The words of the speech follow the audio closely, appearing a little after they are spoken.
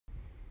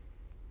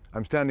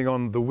I'm standing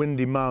on the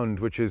windy mound,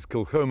 which is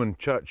Kilchoman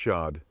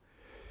churchyard.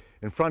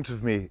 In front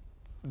of me,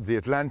 the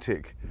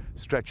Atlantic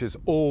stretches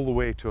all the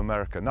way to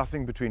America,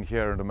 nothing between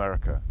here and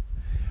America.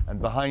 And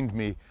behind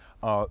me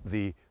are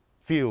the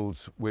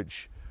fields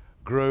which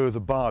grow the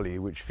barley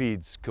which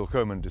feeds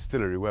Kilchoman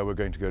Distillery, where we're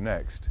going to go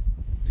next.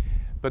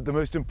 But the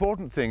most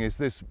important thing is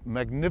this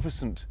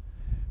magnificent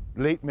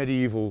late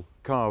medieval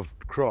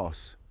carved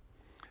cross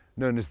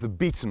known as the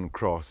Beaton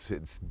cross.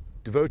 It's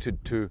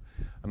devoted to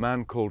a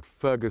man called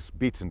Fergus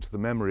Beaton, to the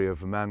memory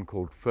of a man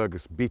called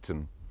Fergus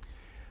Beaton.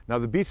 Now,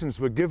 the Beatons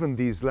were given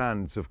these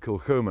lands of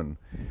Kilchoman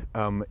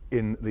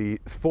in the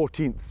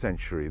 14th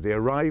century. They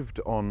arrived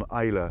on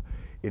Islay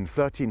in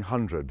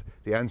 1300.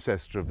 The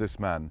ancestor of this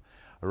man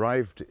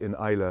arrived in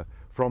Islay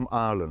from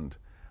Ireland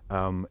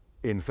in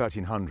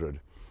 1300.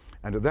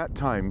 And at that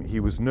time, he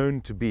was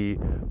known to be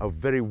a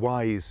very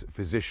wise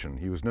physician.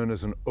 He was known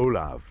as an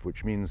Olav,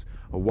 which means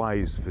a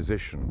wise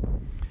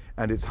physician.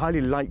 And it's highly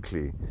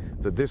likely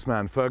that this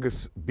man,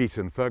 Fergus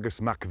Beaton,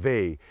 Fergus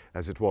MacVeigh,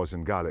 as it was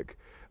in Gaelic,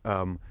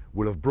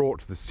 will have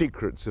brought the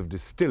secrets of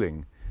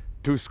distilling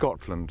to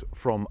Scotland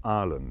from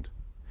Ireland.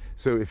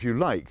 So if you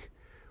like,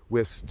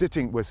 we're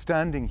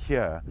standing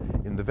here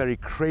in the very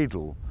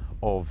cradle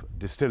of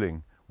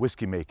distilling,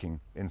 whiskey making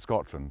in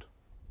Scotland.